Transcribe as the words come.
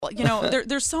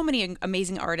there's so many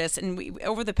amazing artists, and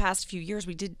over the past few years,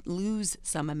 we did lose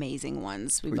some amazing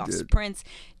ones. We lost Prince,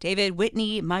 David,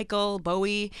 Whitney, Michael,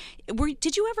 Bowie.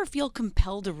 Did you ever feel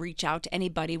compelled to reach out to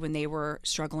anybody when they were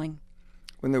struggling?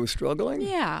 When they were struggling?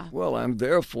 Yeah. Well, I'm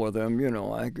there for them.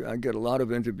 I get a lot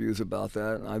of interviews about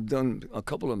that. I've done a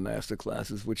couple of master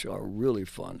classes, which are really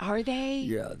fun. Are they?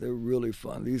 Yeah, they're really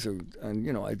fun.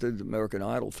 I did American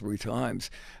Idol 3 times.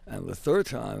 And the third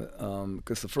time,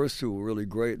 because the first 2 were really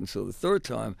great, and so the third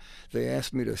time, they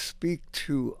asked me to speak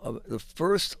to the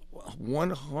first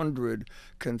 100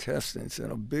 contestants in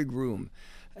a big room.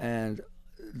 And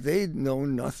they know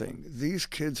nothing. These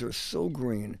kids are so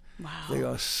green. Wow. They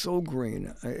are so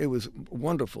green. It was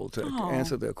wonderful to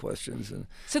answer their questions.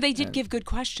 So they did give good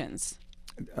questions.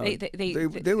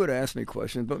 They would ask me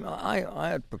questions, but I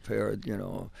had prepared,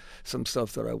 some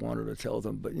stuff that I wanted to tell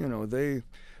them. But these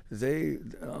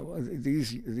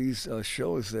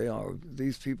shows,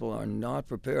 these people are not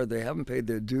prepared. They haven't paid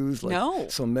their dues like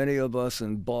so many of us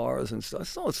in bars and stuff.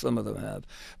 So some of them have,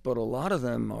 but a lot of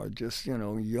them are just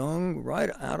young, right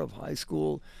out of high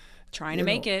school, trying to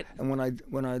make it. And when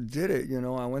I did it,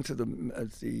 I went to the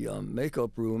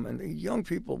makeup room, and the young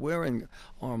people wearing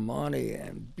Armani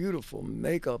and beautiful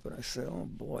makeup, and I said, "Oh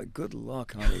boy, good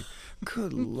luck, honey,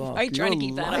 good luck. Are you trying to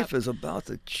keep that up? Your life is about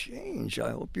to change.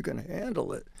 I hope you can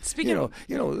handle it." Speaking of,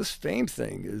 this fame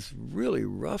thing is really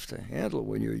rough to handle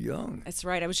when you're young. That's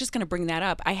right. I was just going to bring that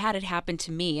up. I had it happen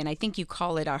to me, and I think you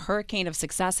call it a hurricane of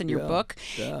success in your book.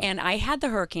 Yeah. And I had the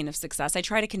hurricane of success. I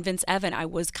tried to convince Evan I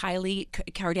was Kylie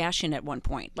Kardashian at one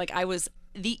point. Like, I was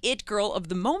the it girl of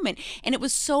the moment, and it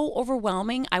was so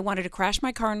overwhelming. I wanted to crash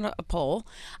my car on a pole.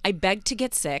 I begged to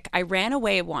get sick. I ran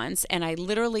away once, and I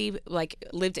literally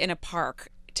lived in a park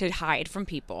to hide from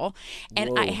people,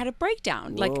 and I had a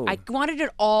breakdown. Like, I wanted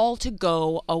it all to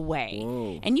go away.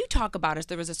 And you talk about it.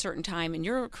 There was a certain time in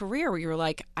your career where you were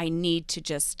like, I need to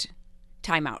just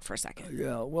time out for a second.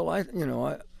 Yeah, well, I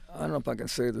don't know if I can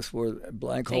say this word,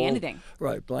 blank hole. Say anything.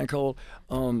 Right, blank hole.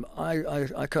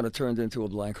 I kind of turned into a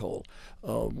blank hole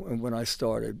when I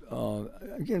started.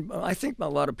 Again, I think a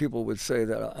lot of people would say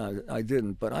that I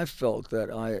didn't, but I felt that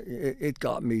it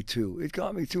got me too. It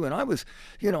got me too, and I was,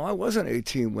 I wasn't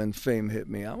 18 when fame hit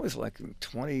me. I was like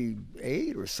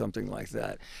 28 or something like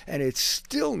that, and it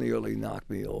still nearly knocked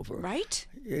me over. Right.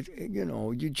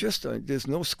 You just there's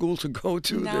no school to go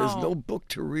to. No. There's no book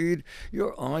to read.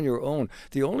 You're on your own.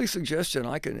 The only suggestion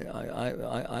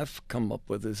I've come up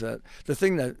with is that the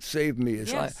thing that saved me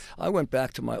is I went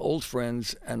back to my old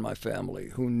friends and my family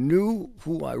who knew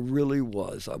who I really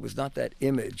was. I was not that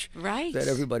image that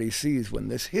everybody sees when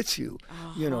this hits you.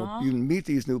 You meet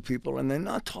these new people and they're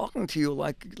not talking to you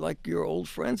like your old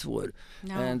friends would,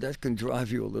 and that can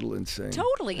drive you a little insane.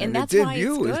 Totally, and that's it did why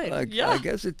you. It's good. I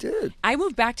guess it did. I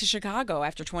moved back to Chicago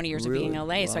after 20 years of being in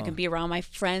LA, so I can be around my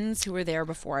friends who were there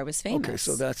before I was famous. Okay,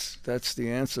 so that's the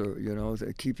answer.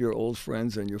 To keep your old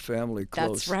friends and your family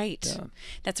close. That's right. Yeah.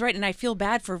 That's right. And I feel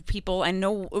bad for people. And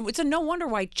it's no wonder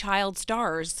why child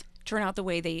stars turn out the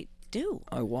way they do.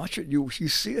 I watch it. You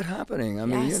see it happening. I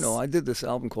mean, I did this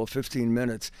album called 15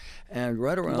 Minutes, and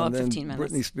right around then,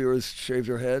 Britney Spears shaved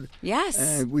her head. Yes.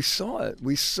 And we saw it.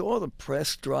 We saw the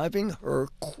press driving her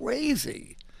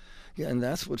crazy. Yeah, and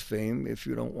that's what fame, if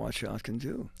you don't watch out, can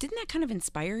do. Didn't that kind of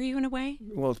inspire you in a way?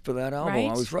 Well, for that album, right?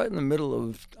 I was right in the middle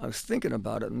of, I was thinking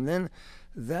about it, and then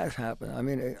that happened. I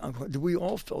mean, we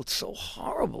all felt so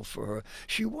horrible for her.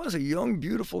 She was a young,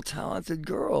 beautiful, talented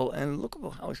girl, and look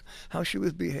at how she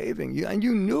was behaving. And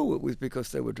you knew it was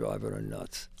because they were driving her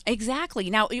nuts. Exactly.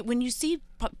 Now, when you see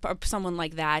someone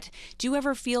like that, do you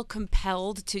ever feel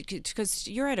compelled to, because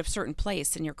you're at a certain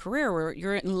place in your career where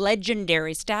you're in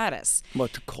legendary status?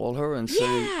 What, to call her and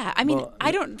say? Yeah. I mean,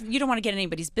 you don't want to get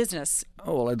anybody's business.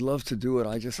 Oh, well, I'd love to do it.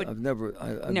 I've never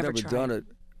done it.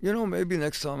 Maybe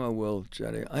next time I will,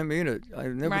 Jenny. I mean it. I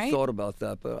never thought about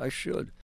that, but I should.